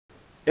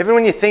Even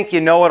when you think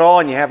you know it all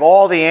and you have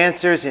all the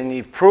answers and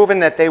you've proven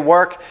that they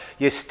work,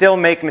 you still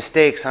make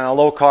mistakes on a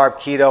low-carb,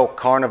 keto,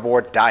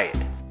 carnivore diet.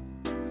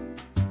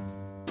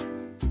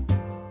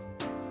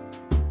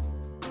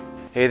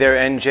 Hey there,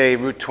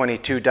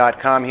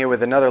 NJRoute22.com here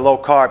with another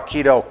low-carb,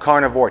 keto,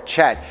 carnivore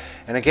chat.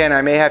 And again,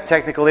 I may have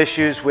technical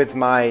issues with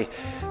my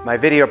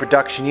video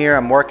production here.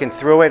 I'm working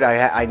through it.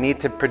 I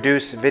need to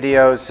produce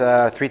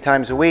videos 3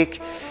 times a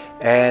week,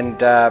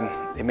 and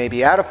it may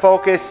be out of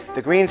focus.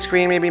 The green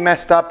screen may be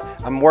messed up.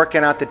 I'm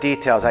working out the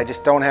details. I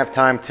just don't have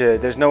time to,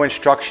 there's no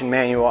instruction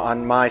manual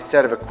on my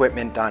set of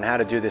equipment on how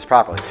to do this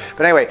properly.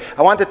 But anyway,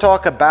 I want to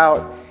talk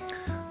about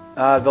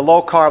the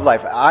low-carb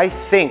life. I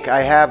think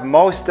I have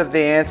most of the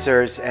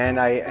answers, and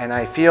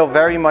I feel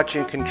very much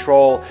in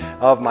control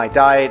of my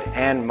diet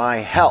and my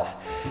health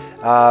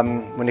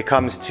when it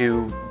comes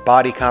to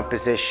body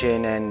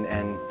composition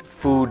and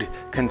food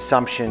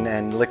consumption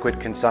and liquid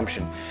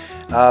consumption.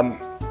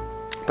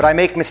 But I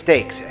make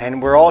mistakes,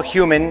 and we're all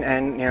human,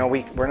 and you know,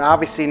 we're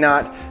obviously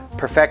not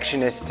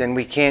perfectionists, and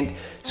we can't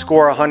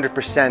score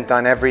 100%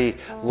 on every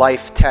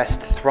life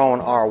test thrown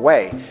our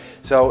way.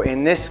 So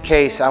in this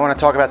case, I want to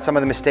talk about some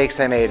of the mistakes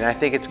I made, and I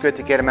think it's good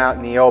to get them out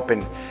in the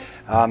open.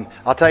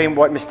 I'll tell you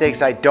what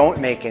mistakes I don't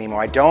make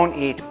anymore. I don't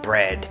eat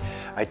bread.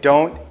 I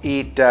don't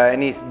eat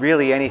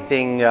really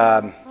anything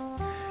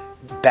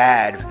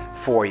bad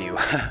for you,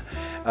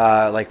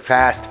 like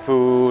fast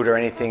food or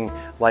anything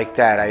like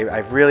that.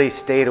 I've really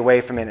stayed away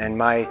from it, and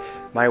my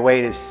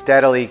weight is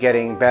steadily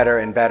getting better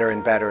and better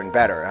and better and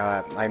better.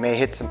 I may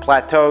hit some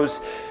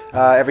plateaus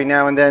every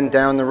now and then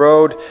down the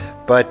road,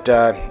 but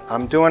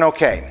I'm doing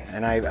okay.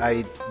 And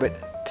but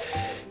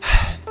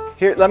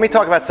here, let me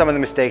talk about some of the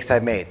mistakes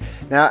I've made.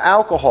 Now,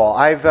 alcohol,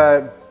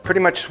 I've pretty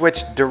much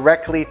switched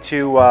directly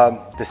to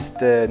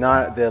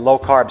the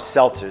low-carb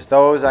seltzers.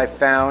 Those I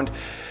found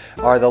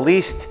are the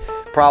least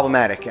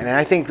problematic, and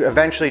I think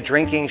eventually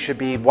drinking should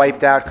be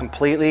wiped out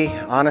completely.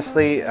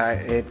 Honestly,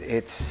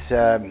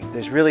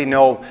 there's really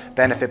no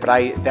benefit, but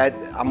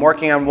I'm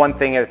working on one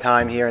thing at a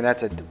time here, and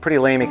that's a pretty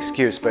lame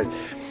excuse. But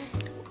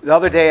the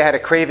other day I had a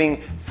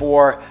craving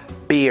for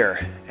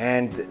beer,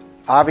 and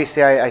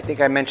obviously I think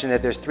I mentioned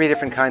that there's 3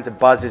 different kinds of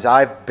buzzes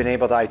I've been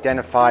able to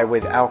identify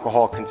with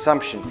alcohol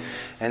consumption,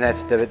 and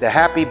that's the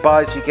happy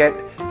buzz you get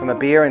from a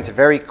beer, and it's a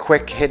very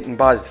quick hit and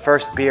buzz. The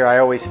first beer I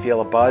always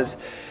feel a buzz.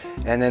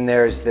 And then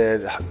there's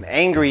the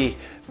angry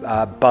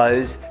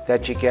buzz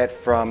that you get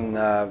from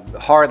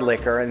hard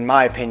liquor, in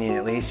my opinion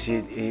at least.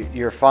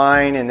 You're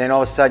fine, and then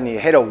all of a sudden you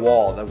hit a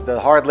wall. The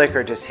hard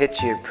liquor just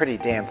hits you pretty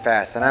damn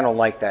fast, and I don't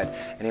like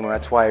that anymore.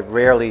 That's why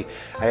I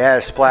add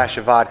a splash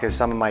of vodka to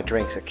some of my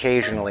drinks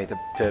occasionally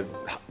to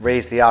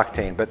raise the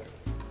octane.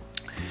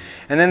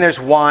 And then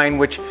there's wine,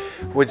 which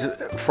was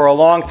for a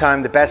long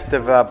time the best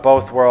of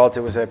both worlds.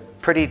 It was a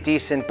pretty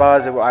decent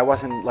buzz. I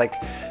wasn't like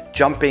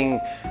jumping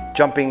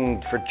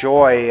for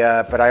joy,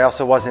 but I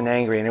also wasn't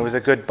angry, and it was a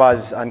good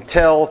buzz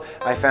until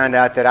I found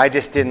out that I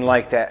just didn't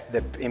like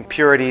the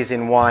impurities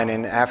in wine.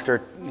 And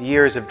after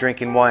years of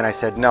drinking wine, I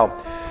said no,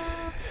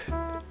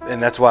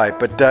 and that's why.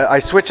 But I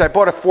switched. I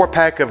bought a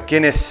 4-pack of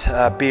Guinness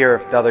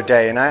beer the other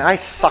day, and I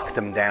sucked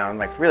them down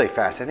like really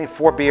fast. I think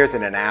 4 beers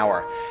in an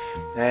hour,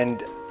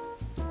 and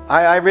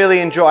I really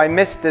enjoy. I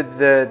miss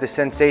the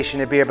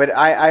sensation of beer, but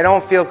I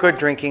don't feel good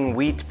drinking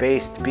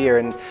wheat-based beer,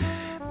 and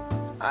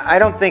I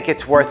don't think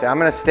it's worth it. I'm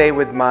going to stay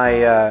with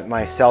my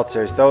my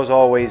seltzers. Those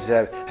always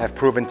have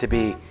proven to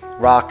be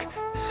rock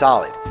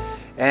solid.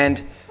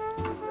 And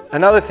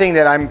another thing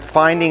that I'm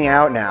finding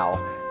out now,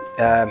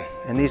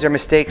 and these are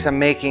mistakes I'm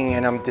making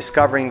and I'm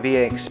discovering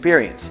via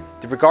experience,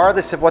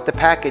 regardless of what the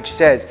package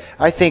says,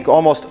 I think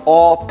almost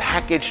all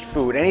packaged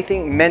food,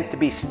 anything meant to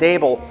be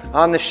stable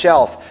on the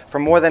shelf for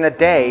more than a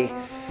day,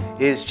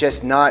 is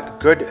just not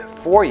good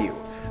for you.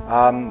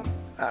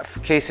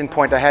 Case in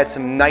point, I had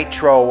some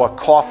nitro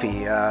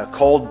coffee,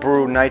 cold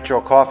brew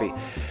nitro coffee.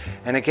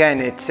 And again,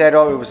 it said,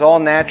 oh, it was all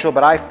natural,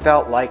 but I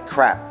felt like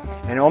crap.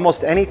 And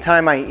almost any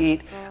time I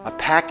eat a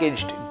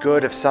packaged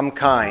good of some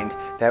kind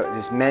that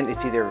is meant,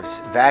 it's either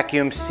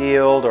vacuum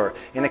sealed or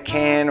in a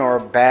can or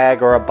a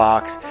bag or a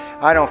box,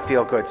 I don't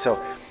feel good. So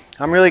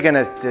I'm really going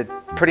to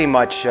pretty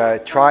much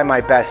try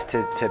my best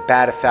to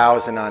bat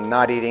 1,000 on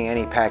not eating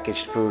any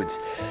packaged foods.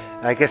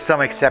 I guess some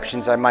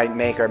exceptions I might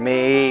make are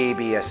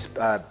maybe a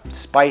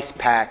spice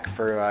pack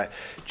for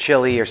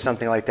chili or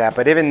something like that.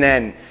 But even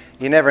then,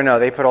 you never know.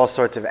 They put all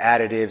sorts of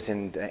additives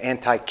and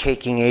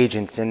anti-caking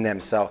agents in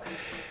them. So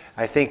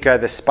I think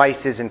the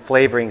spices and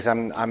flavorings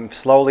I'm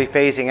slowly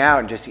phasing out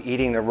and just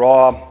eating the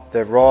raw,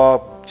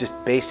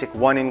 just basic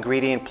 1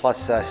 ingredient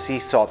plus sea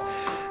salt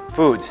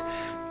foods.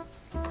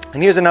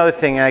 And here's another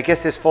thing, and I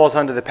guess this falls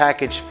under the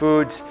packaged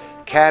foods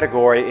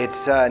category.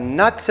 It's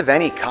nuts of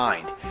any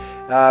kind.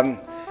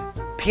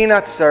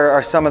 Peanuts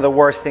are some of the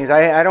worst things.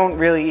 I don't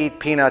really eat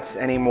peanuts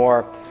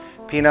anymore.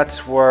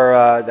 Peanuts were,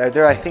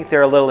 I think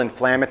they're a little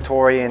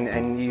inflammatory,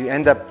 and you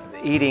end up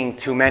eating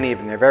too many of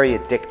them. They're very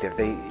addictive.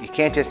 You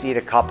can't just eat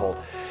a couple.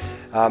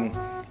 And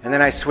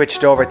then I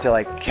switched over to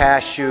like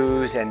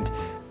cashews, and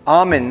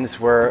almonds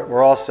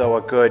were also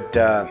a good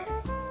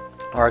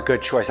are a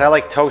good choice. I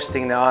like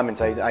toasting the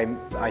almonds.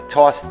 I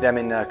toss them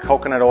in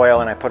coconut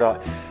oil, and I put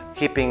a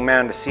heaping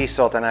amount of sea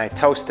salt, and I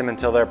toast them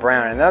until they're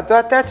brown, and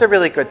that's a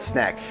really good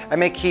snack. I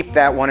may keep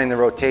that one in the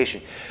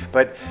rotation.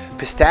 But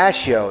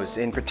pistachios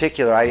in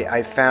particular,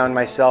 I found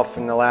myself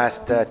in the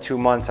last 2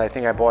 months, I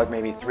think I bought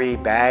maybe 3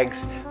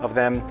 bags of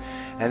them,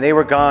 and they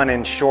were gone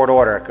in short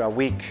order, a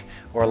week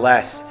or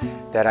less,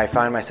 that I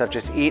find myself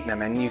just eating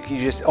them. And you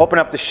just open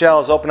up the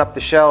shells,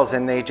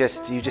 and you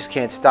just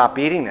can't stop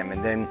eating them.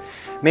 And then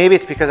maybe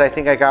it's because I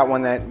think I got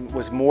one that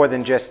was more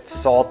than just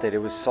salted. It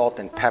was salt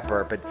and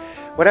pepper. But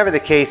whatever the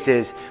case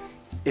is,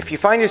 if you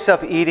find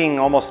yourself eating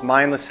almost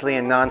mindlessly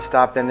and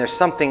nonstop, then there's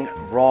something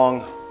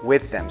wrong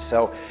with them.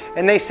 So,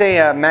 and they say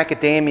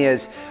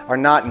macadamias are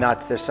not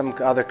nuts. There's some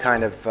other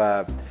kind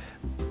of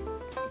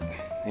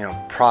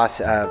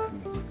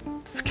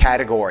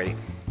category.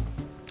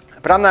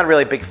 But I'm not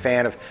really a big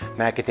fan of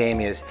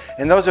macadamias,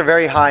 and those are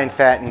very high in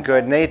fat and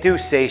good, and they do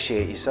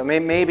satiate you. So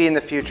maybe in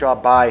the future I'll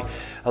buy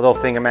a little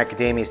thing of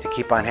macadamias to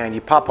keep on hand.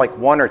 You pop like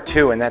 1 or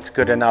 2, and that's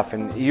good enough,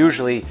 and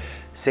usually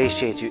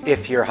satiates you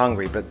if you're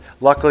hungry. But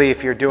luckily,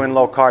 if you're doing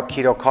low carb,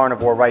 keto,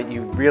 carnivore right,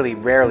 you really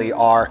rarely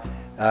are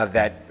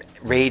that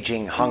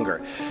raging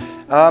hunger.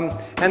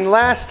 And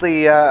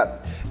lastly,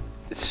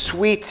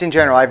 sweets in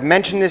general. I've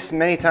mentioned this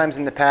many times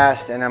in the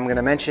past, and I'm going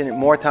to mention it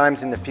more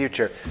times in the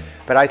future.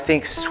 But I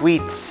think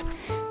sweets,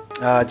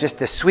 just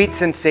the sweet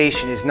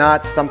sensation is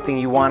not something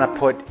you want to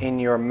put in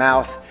your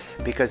mouth,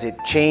 because it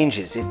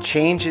changes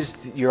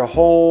your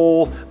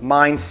whole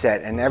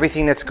mindset and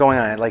everything that's going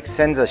on. It like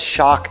sends a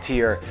shock to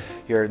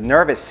your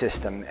nervous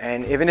system.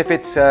 And even if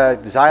it's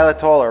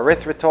xylitol or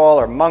erythritol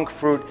or monk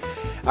fruit,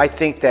 I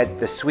think that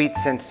the sweet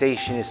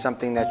sensation is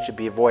something that should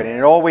be avoided. And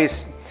it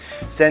always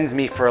sends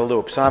me for a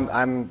loop. So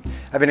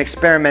I've been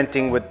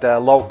experimenting with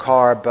low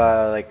carb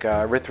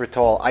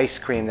erythritol ice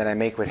cream that I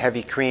make with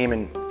heavy cream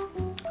and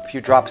a few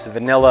drops of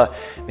vanilla.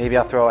 Maybe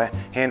I'll throw a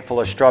handful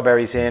of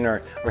strawberries in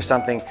or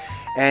something.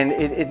 And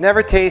it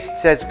never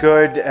tastes as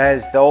good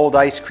as the old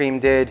ice cream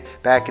did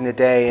back in the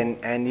day,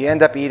 and you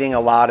end up eating a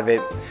lot of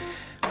it.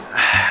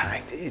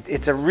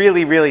 It's a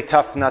really, really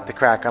tough nut to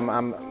crack.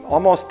 I'm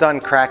almost done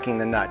cracking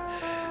the nut.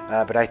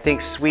 But I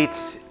think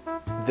sweets,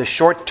 the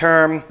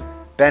short-term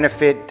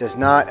benefit does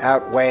not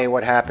outweigh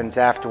what happens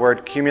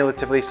afterward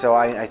cumulatively, so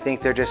I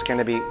think they're just going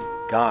to be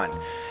gone.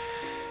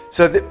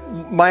 So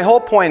my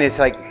whole point is,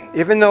 like,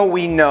 even though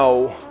we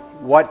know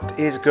what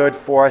is good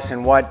for us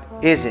and what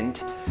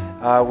isn't,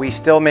 we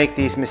still make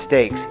these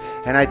mistakes,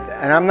 and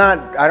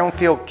I don't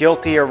feel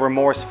guilty or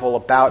remorseful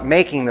about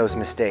making those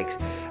mistakes.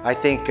 I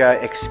think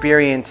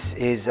experience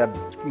is a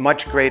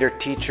much greater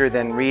teacher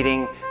than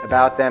reading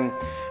about them.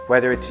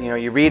 Whether it's,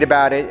 you read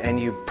about it and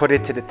you put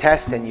it to the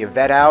test and you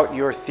vet out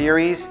your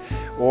theories,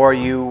 or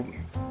you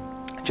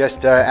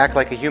just act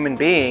like a human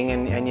being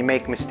and you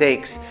make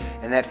mistakes,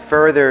 and that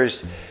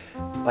furthers.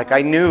 Like,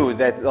 I knew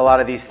that a lot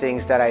of these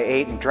things that I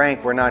ate and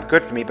drank were not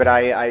good for me, but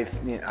I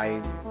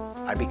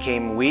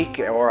became weak,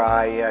 or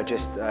I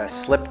just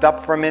slipped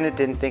up for a minute,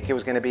 didn't think it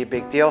was going to be a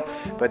big deal.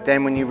 But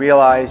then when you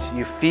realize,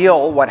 you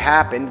feel what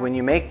happened when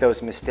you make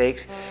those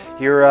mistakes,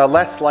 you're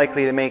less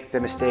likely to make the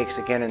mistakes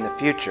again in the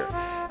future,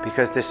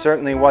 because there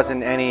certainly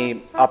wasn't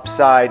any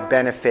upside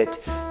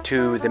benefit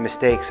to the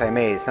mistakes I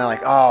made. It's not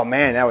like, oh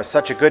man, that was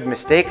such a good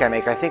mistake I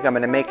make, I think I'm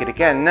going to make it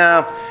again.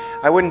 No,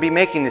 I wouldn't be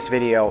making this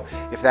video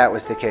if that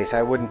was the case.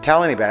 I wouldn't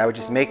tell anybody. I would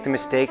just make the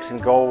mistakes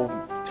and go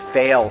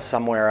fail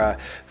somewhere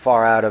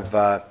far out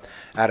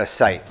of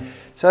sight.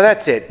 So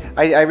that's it.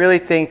 I really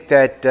think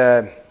that,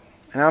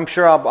 and I'm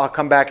sure I'll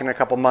come back in a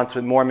couple months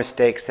with more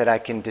mistakes that I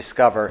can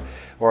discover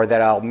or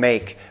that I'll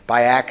make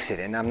by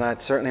accident. I'm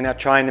certainly not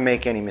trying to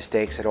make any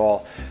mistakes at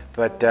all.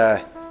 But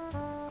the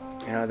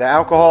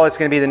alcohol is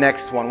going to be the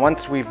next one.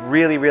 Once we've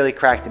really, really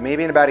cracked it,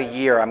 maybe in about a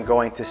year, I'm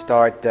going to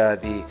start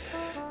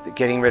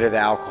getting rid of the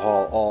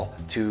alcohol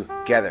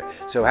altogether.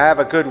 So have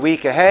a good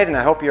week ahead, and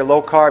I hope your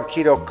low carb,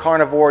 keto,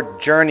 carnivore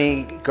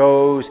journey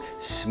goes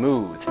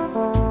smooth.